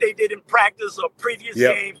or what they did in practice or previous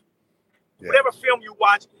games, whatever film you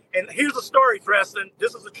watch. And here's a story, Preston.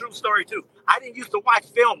 This is a true story, too. I didn't used to watch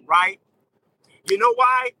film, right? You know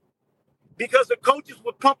why? Because the coaches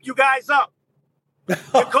would pump you guys up. The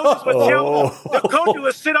coaches would the coaches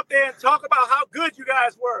would sit up there and talk about how good you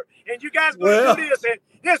guys were. And you guys would do this and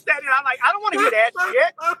this, that, and I'm like, I don't want to hear that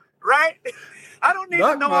shit, right? I don't need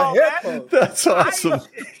to know all that. That's awesome.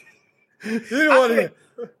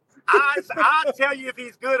 I'll tell you if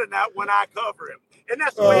he's good or not when I cover him. And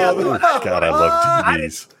that's the way I do it. God, I love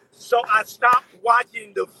TVs. So I stopped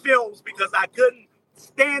watching the films because I couldn't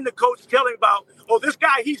stand the coach telling about, this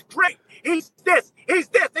guy, he's great. He's this, he's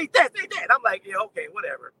that. I'm like, okay,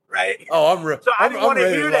 whatever, right? So I didn't want to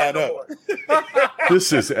hear that no more.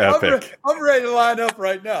 This is epic. I'm ready to line up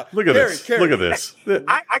right now. Look at this. Look at this.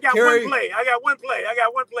 I got Kerry, one play. I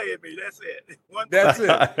got one play in me. That's it. That's it.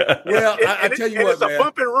 Well, I tell you what, it's a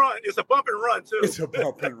bump and run. It's a bump and run too. It's a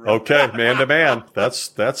bump and run. Okay, man to man. That's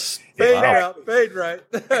fade right.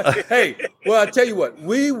 Hey, well, I tell you what,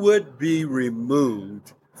 we would be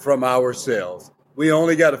removed from ourselves. We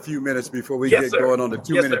only got a few minutes before we get going on the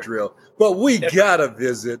 2-minute drill. But we got to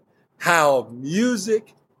visit how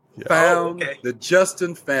music found the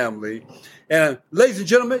Justin family. And ladies and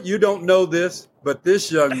gentlemen, you don't know this, but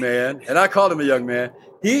this young man, and I call him a young man,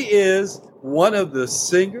 he is one of the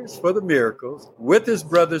singers for the Miracles with his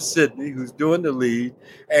brother Sidney, who's doing the lead.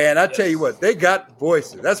 And I tell you what, they got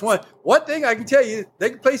voices. That's one thing I can tell you. They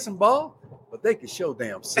can play some ball, but they can show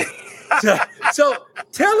damn sing. So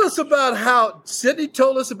tell us about how Sidney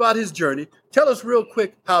told us about his journey. Tell us real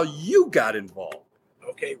quick how you got involved.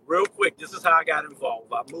 Okay, real quick. This is how I got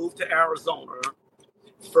involved. I moved to Arizona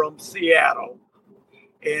from Seattle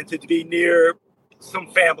and to be near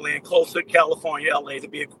some family and close to California, LA, to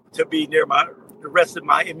be near the rest of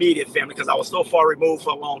my immediate family because I was so far removed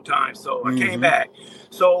for a long time. So I came back.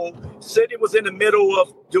 So Sidney was in the middle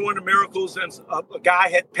of doing the Miracles, and a guy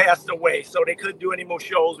had passed away. So they couldn't do any more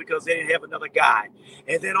shows because they didn't have another guy.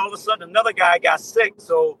 And then all of a sudden, another guy got sick.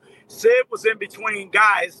 So Sid was in between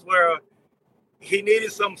guys where he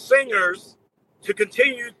needed some singers to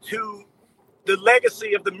continue to the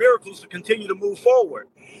legacy of the Miracles to continue to move forward.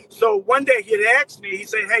 So one day he had asked me, he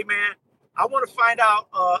said, "Hey, man, I want to find out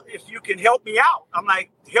if you can help me out." I'm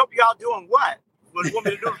like, "Help you out doing what? What do you want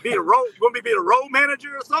me to do? Be the road? You want me to be the road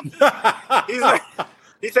manager or something?"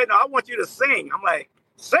 He said, "No, I want you to sing." I'm like,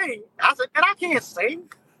 "Sing?" I said, "And I can't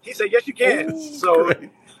sing." He said, "Yes, you can."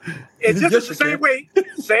 It's just the same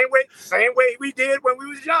way we did when we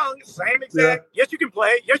was young. Same exact. Yeah. Yes, you can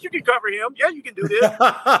play. Yes, you can cover him. Yeah, you can do this.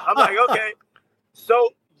 I'm like, okay. So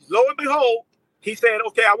lo and behold, he said,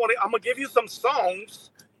 "Okay, I'm gonna give you some songs,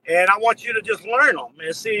 and I want you to just learn them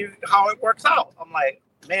and see how it works out. I'm like,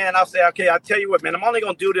 man, I'll say, okay, I'll tell you what, man, I'm only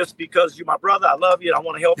going to do this because you're my brother. I love you. I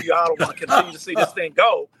want to help you out. I want to continue to see this thing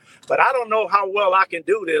go. But I don't know how well I can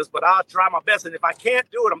do this, but I'll try my best. And if I can't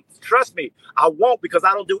do it, trust me, I won't, because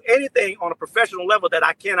I don't do anything on a professional level that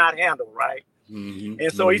I cannot handle, right? Mm-hmm.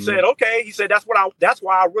 And so he said, okay. He said, that's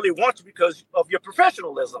why I really want you, because of your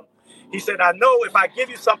professionalism. He said, I know if I give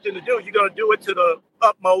you something to do, you're going to do it to the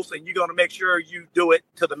utmost, and you're going to make sure you do it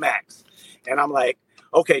to the max. And I'm like,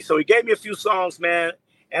 okay. So he gave me a few songs, man.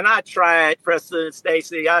 And I tried, Preston,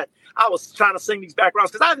 Stacy. I was trying to sing these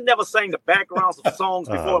backgrounds because I've never sang the backgrounds of songs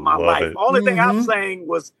before in my life. The only thing I'm saying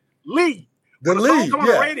was lead. The lead, song on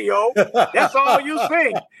the radio, that's all you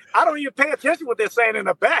sing. I don't even pay attention to what they're saying in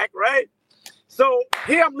the back, right? So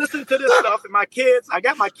here I'm listening to this stuff, and I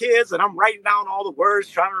got my kids, and I'm writing down all the words,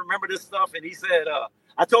 trying to remember this stuff. And he said,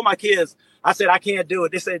 I told my kids, I said, I can't do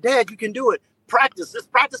it. They said, Dad, you can do it. Just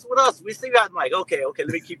practice with us. We see that. I'm like, okay, let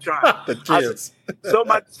me keep trying. The kids. So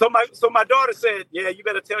my daughter said, yeah, you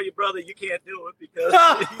better tell your brother you can't do it, because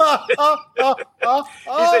he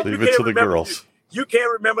said, leave it to the girls. You can't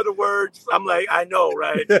remember the words. I'm like, I know,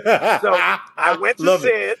 right? So I went to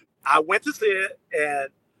Sid. And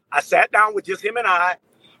I sat down with just him and I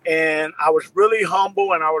was really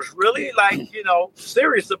humble, and I was really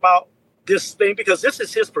serious about this thing, because this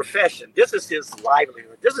is his profession. This is his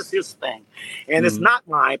livelihood. This is his thing. And it's not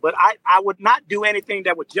mine, but I would not do anything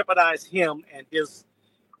that would jeopardize him and his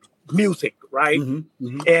music, right? And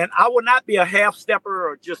I would not be a half stepper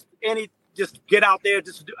or just get out there.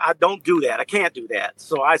 I don't do that. I can't do that.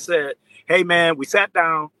 So I said, hey man, we sat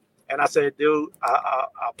down, and I said, dude, I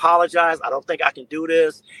apologize. I don't think I can do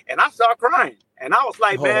this. And I started crying. And I was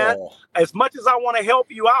like, man, as much as I want to help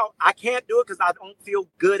you out, I can't do it because I don't feel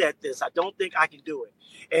good at this. I don't think I can do it.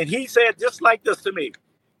 And he said, just like this to me,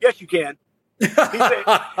 yes, you can. He said,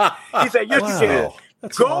 yes, you can.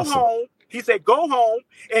 That's go awesome. home. He said, go home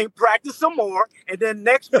and practice some more. And then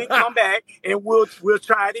next week, come back and we'll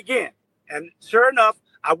try it again. And sure enough,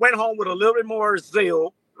 I went home with a little bit more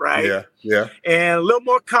zeal. Right. Yeah. And a little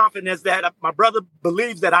more confidence that my brother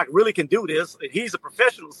believes that I really can do this. He's a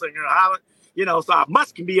professional singer. So I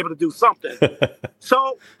must be able to do something.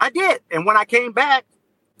 So I did. And when I came back,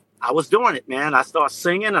 I was doing it, man. I started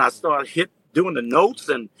singing, and I started doing the notes.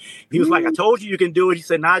 And he was like, I told you can do it. He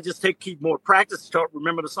said, nah, just keep more practice to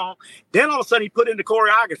remember the song. Then all of a sudden he put in the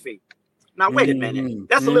choreography. Now, wait a minute.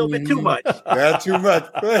 That's a little bit too much. That's too much.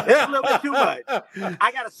 That's a little bit too much.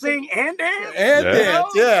 I got to sing and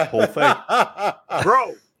dance. Yeah. Whole thing.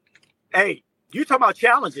 Bro, hey, you talking about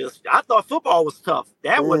challenges. I thought football was tough.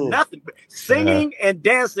 That was nothing. Singing and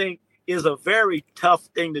dancing is a very tough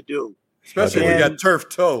thing to do. Especially when you got turf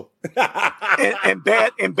toe. and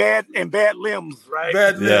bad limbs, right?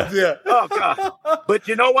 Bad limbs, yeah. Oh God. But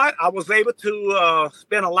you know what? I was able to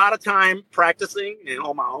spend a lot of time practicing and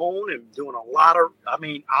on my own, and doing a lot of,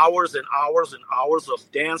 hours and hours and hours of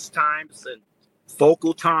dance times and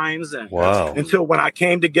vocal times, and until when I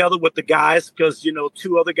came together with the guys, because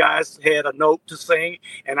two other guys had a note to sing,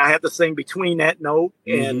 and I had to sing between that note,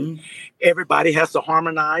 and everybody has to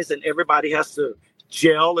harmonize, and everybody has to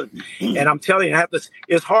gel, and I'm telling you,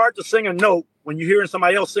 it's hard to sing a note when you're hearing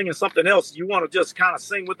somebody else singing something else. You want to just kind of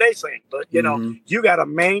sing what they sing, but you got to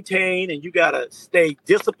maintain, and you got to stay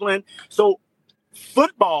disciplined. So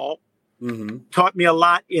football taught me a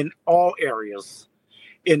lot in all areas.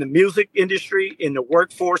 In the music industry, in the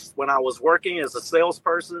workforce, when I was working as a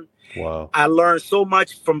salesperson, I learned so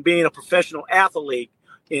much from being a professional athlete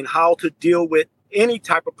in how to deal with any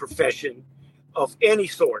type of profession of any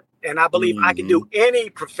sort. And I believe I can do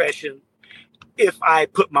any profession if I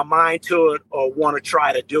put my mind to it or want to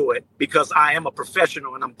try to do it, because I am a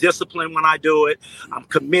professional, and I'm disciplined when I do it. I'm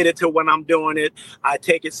committed to when I'm doing it. I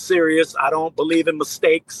take it serious. I don't believe in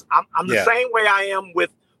mistakes. I'm the same way I am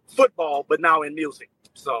with football, but now in music.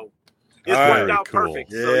 So it's worked out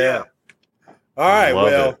perfect. Yeah. So, yeah. All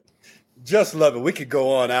right. Just love it. We could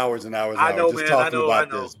go on hours and hours and hours just talking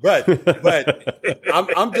about this. But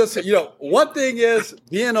I'm just, one thing is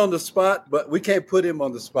being on the spot, but we can't put him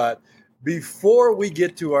on the spot before we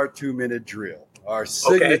get to our 2-minute drill, our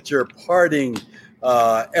signature parting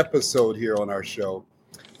episode here on our show.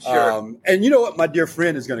 Sure. And you know what? My dear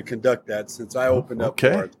friend is going to conduct that since I opened up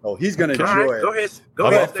for it. So he's going to enjoy it. Go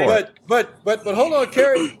ahead. But hold on,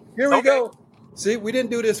 Kerry. Here we go. See, we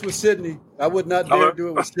didn't do this with Sydney. I would not dare do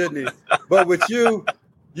it with Sydney. But with you,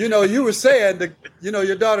 you were saying that,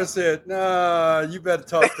 your daughter said, nah, you better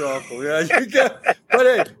talk to Uncle. Yeah, but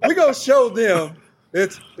hey, we're going to show them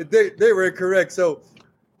they were incorrect. So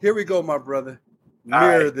here we go, my brother.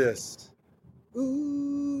 Mirror this.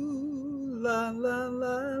 Ooh, la, la,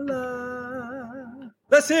 la, la.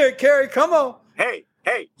 Let's hear it, Kerry. Come on. Hey,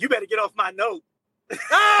 you better get off my note.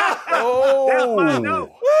 Oh, that's my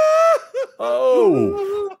note.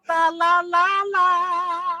 Oh, la la la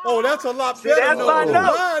la. Oh, that's a lot better than the line.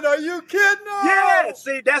 Are you kidding? Yeah,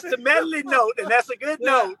 see, that's the medley note, and that's a good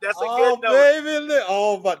note. That's a good note. Baby.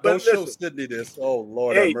 Oh, but don't show Sydney this. Oh,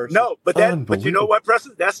 Lord have mercy. No, but you know what,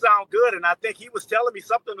 Preston? That sounds good, and I think he was telling me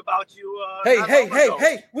something about you. Hey,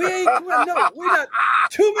 we ain't we're not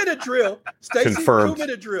 2-minute drill. Stacey, confirmed.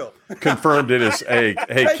 2-minute drill. Confirmed it is. Hey,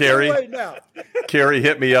 Kerry. Kerry,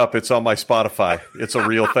 hit me up. It's on my Spotify. It's a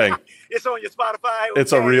real thing. It's on your Spotify. Okay.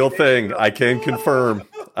 It's a real thing. I can confirm.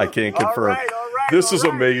 All right. This is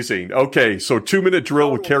amazing. Okay, so 2-minute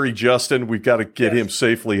drill with Kerry Justin. We've got to get him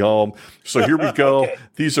safely home. So here we go. Okay.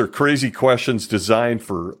 These are crazy questions designed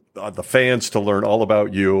for the fans to learn all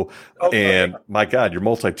about you. Okay. And my God, you're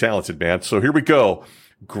multi-talented, man. So here we go.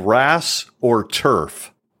 Grass or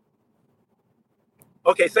turf?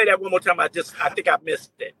 Okay, say that one more time. I think I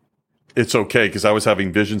missed it. It's okay, because I was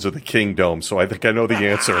having visions of the Kingdom, so I think I know the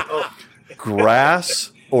answer.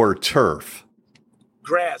 Grass or turf?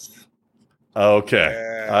 Grass.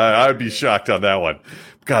 Okay. I'd be shocked on that one.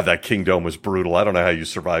 God, that Kingdom was brutal. I don't know how you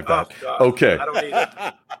survived that. Okay. I don't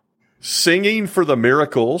either. Singing for the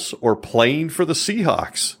Miracles or playing for the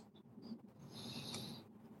Seahawks?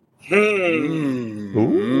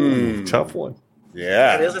 Ooh, tough one.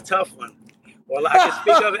 Yeah. It is a tough one. Well, I can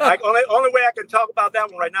speak of it. Only way I can talk about that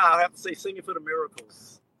one right now, I have to say "Singing for the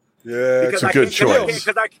Miracles." Yeah, it's a good choice.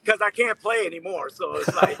 Because I can't play anymore, so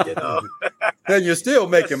it's like Then you're still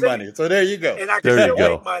making money, so there you go. And I can still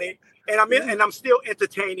make money, and I'm still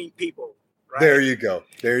entertaining people. Right? There you go.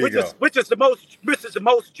 Which is the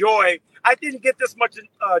most joy. I didn't get this much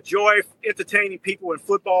joy entertaining people in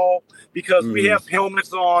football because we have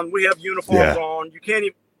helmets on, we have uniforms on. You can't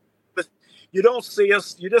even. You don't see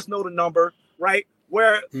us. You just know the number. Right,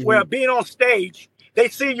 where being on stage, they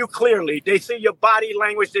see you clearly. They see your body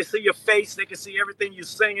language. They see your face. They can see everything you're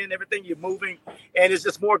singing, everything you're moving, and it's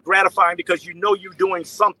just more gratifying because you know you're doing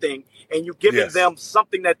something and you're giving them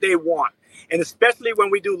something that they want. And especially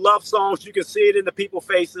when we do love songs, you can see it in the people's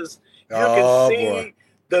faces. You can see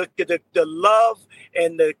the love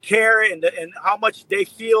and the care and how much they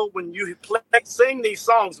feel when you sing these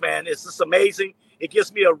songs. Man, it's just amazing. It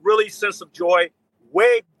gives me a really sense of joy,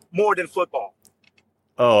 way more than football.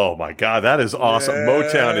 Oh my God, that is awesome. Yeah.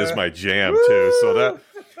 Motown is my jam too. So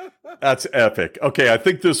that's epic. Okay, I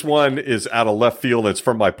think this one is out of left field. It's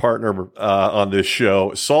from my partner on this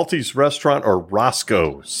show. Salty's Restaurant or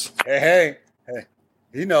Roscoe's? Hey.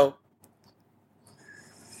 You know.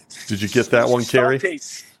 Did you get that one, Kerry?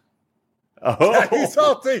 Salty's. Oh,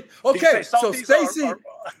 Salty. Okay, so Stacey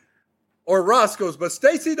or Roscoe's, but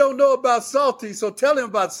Stacey don't know about Salty's, so tell him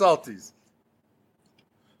about Salty's.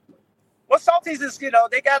 Well, Salty's is,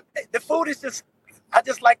 they got, the food is just, I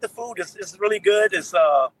just like the food. It's really good. It's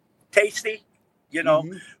tasty,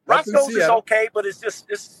 Roscoe's is okay, but it's just,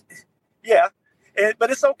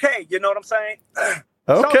 but it's okay. You know what I'm saying?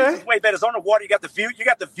 Okay. Salty's is way better. It's on the water. You got the view.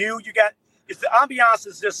 The ambiance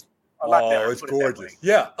is just a lot better. Oh, it's gorgeous.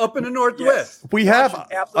 Yeah, up in the Northwest. Yes. We have,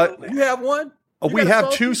 absolutely. You have one? We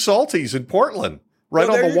have two Salty's in Portland, right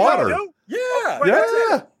on the water.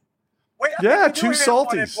 Yeah, two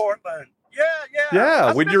Salty's.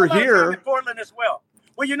 Yeah. When you're here in Portland as well.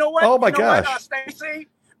 Well, you know what? Oh my gosh, Stacey,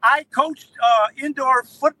 I coached indoor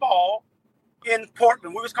football in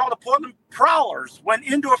Portland. We was called the Portland Prowlers when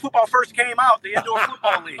indoor football first came out. The indoor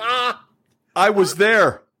football league. I was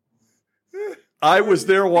there. I was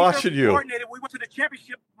there watching you. We went to the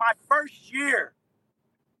championship my first year.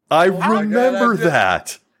 I remember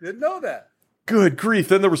that. Didn't know that. Good grief.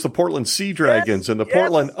 Then there was the Portland Sea Dragons and the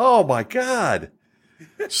Portland. Oh, my God.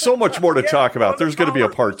 So much more to talk about. There's going to be a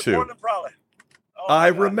part 2. I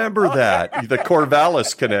remember that. The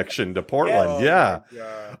Corvallis connection to Portland.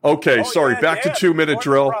 Okay, sorry. Back to 2-minute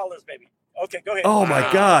drill. Okay, go ahead. Oh, my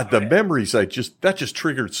God. The memories. That just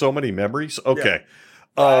triggered so many memories. Okay.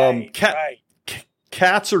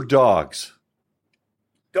 Cats or dogs?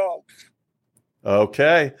 Dogs.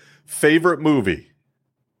 Okay. Favorite movie?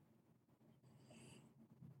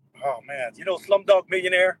 Oh, man. Slumdog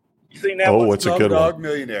Millionaire? You seen that one? Oh, it's a good one. Slumdog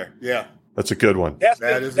Millionaire. Yeah. That's a good one. That's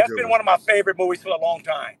been one of my favorite movies for a long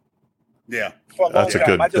time. Yeah. That's a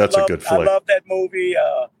good flick. I love that movie.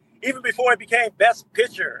 Even before it became Best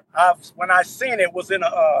Picture, when I seen it, it wasn't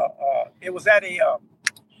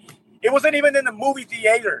even in the movie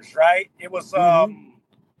theaters, right? It was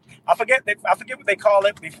I forget what they call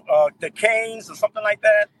it, the Canes or something like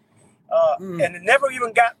that. And it never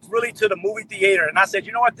even got really to the movie theater. And I said,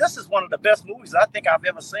 you know what? This is one of the best movies I think I've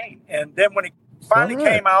ever seen. And then when it finally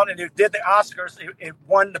came out and it did the Oscars, it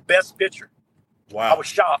won the Best Picture. Wow. I was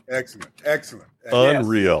shocked. Excellent.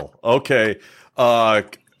 Unreal. Yes. Okay.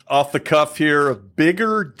 Off the cuff here,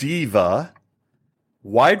 bigger diva,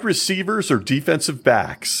 wide receivers or defensive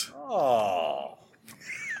backs? Oh.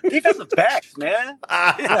 Defensive backs, man.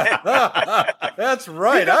 That's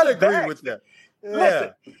right. I'd agree with that. Yeah.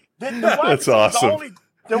 Listen, that's awesome.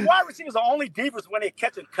 The wide receivers are only divas when they're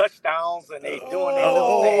catching touchdowns and they doing their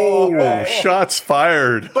little thing. Right? Shots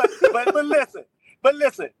fired. But listen.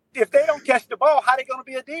 If they don't catch the ball, how are they going to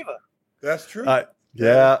be a diva? That's true. Yeah.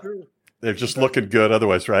 That's true. They're just looking good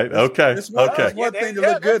otherwise, right? Okay. It's one thing to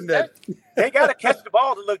look good in that. They got to catch the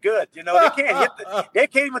ball to look good. You know, they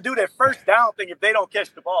can't even do their first down thing if they don't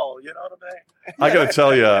catch the ball. You know what I'm saying? I got to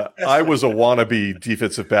tell you, I was a wannabe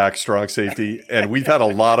defensive back, strong safety, and we've had a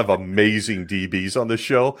lot of amazing DBs on this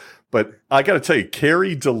show. But I got to tell you,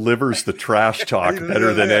 Kerry delivers the trash talk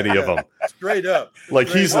better than any of them. Straight up. Like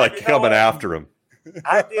he's coming after him.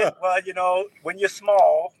 I did. Well, when you're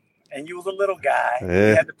small and you was a little guy, you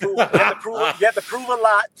had to prove a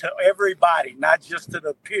lot to everybody, not just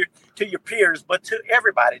to your peers, but to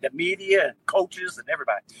everybody, the media and coaches and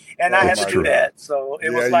everybody. And I had to do that. So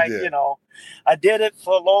it was like, I did it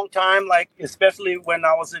for a long time, like especially when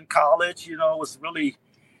I was in college, it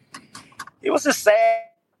was just sad.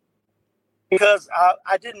 Because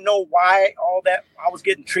I didn't know why all that I was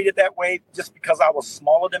getting treated that way just because I was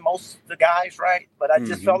smaller than most of the guys, right? But I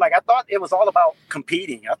just felt like I thought it was all about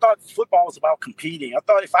competing. I thought football was about competing. I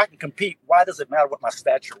thought if I can compete, why does it matter what my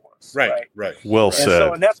stature was? Right. Well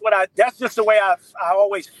said. And that's just the way I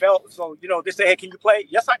always felt. So, they say, hey, can you play?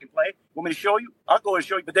 Yes, I can play. Want me to show you? I'll go and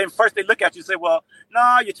show you. But then first they look at you and say, well,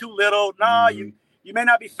 no, you're too little. No, you may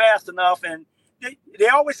not be fast enough. And they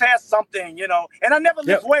always had something, and I never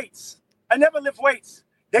lift weights. They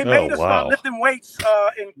made us start lifting weights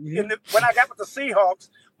when I got with the Seahawks.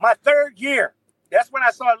 My third year, that's when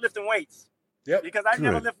I started lifting weights. Yep. Because I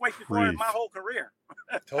never lift weights before in my whole career.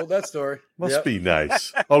 Told that story. Must be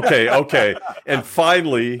nice. Okay. And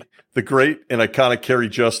finally, the great and iconic Kerry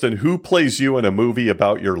Justin, who plays you in a movie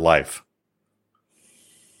about your life?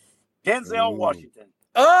 Denzel Washington.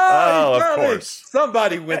 Oh, of course.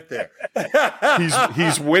 Somebody went there.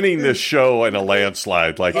 He's winning this show in a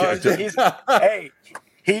landslide. He's got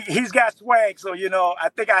swag, so I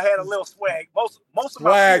think I had a little swag. Most of my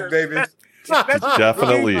swag, peers, baby.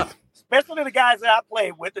 Definitely. Especially the guys that I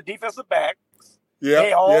played with, the defensive back.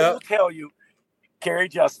 They all will tell you, Kerry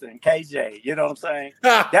Justin, KJ, you know what I'm saying?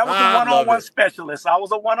 That was a one-on-one specialist. I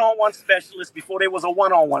was a one-on-one specialist before there was a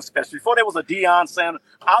one-on-one specialist. Before there was a Deion Sanders,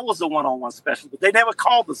 I was a one-on-one specialist. But they never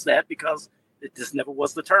called us that because it just never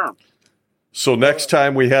was the term. So next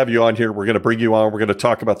time we have you on here, we're going to bring you on. We're going to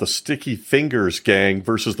talk about the Sticky Fingers gang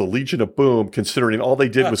versus the Legion of Boom, considering all they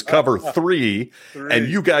did was cover three, and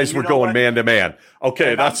you guys were going man to man.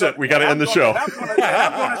 Okay, that's it. We got to end the show.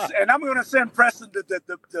 And I'm going to send Preston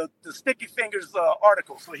the Sticky Fingers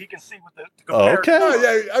article so he can see what the comparison. Okay.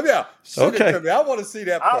 Send it to me. I want to see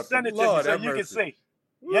that. I'll send it to you so you can see.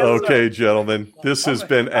 Yes, okay, gentlemen, this has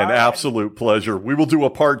been an absolute pleasure. We will do a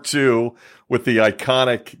part 2 with the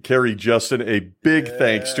iconic Kerry Justin. A big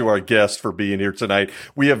thanks to our guest for being here tonight.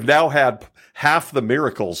 We have now had half the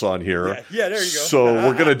miracles on here. Yeah, there you go. So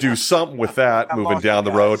we're going to do something with that moving down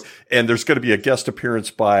the road. And there's going to be a guest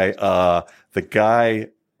appearance by the guy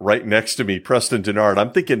right next to me, Preston Denard.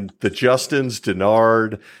 I'm thinking the Justins,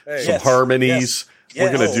 Denard, some harmonies.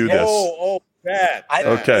 We're going to do this. Oh, bad.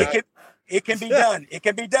 Okay. It can be done. It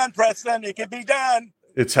can be done, Preston. It can be done.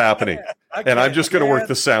 It's happening. And I'm just going to work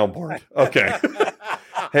the soundboard. Okay.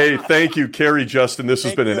 Hey, thank you, Kerry Justin. This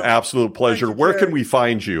has been an absolute pleasure. Where can we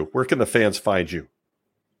find you? Where can the fans find you?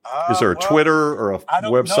 Is there a Twitter or a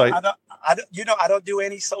website? I don't do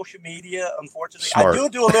any social media, unfortunately. Smart. I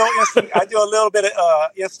do a little bit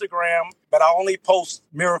of Instagram, but I only post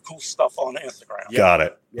miracle stuff on Instagram. Got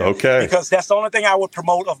it. Yes. Okay. Because that's the only thing I would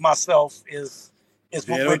promote of myself is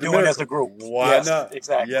what we're doing as a group. Why not?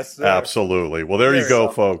 Exactly. Yes, sir. Absolutely. Well, there you go,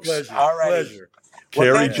 folks. Pleasure. All right. Pleasure.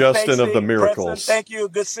 Kerry Justin of the Miracles. Preston, thank you.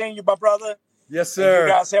 Good seeing you, my brother. Yes, sir. And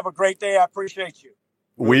you guys have a great day. I appreciate you.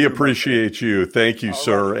 We appreciate you. Thank you,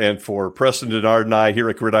 sir. And for Preston Denard and I here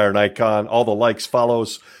at Gridiron Icon, all the likes,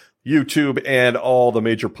 follows, YouTube, and all the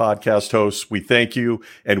major podcast hosts, we thank you,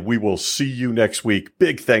 and we will see you next week.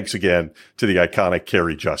 Big thanks again to the iconic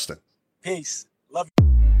Kerry Justin. Peace. Love you.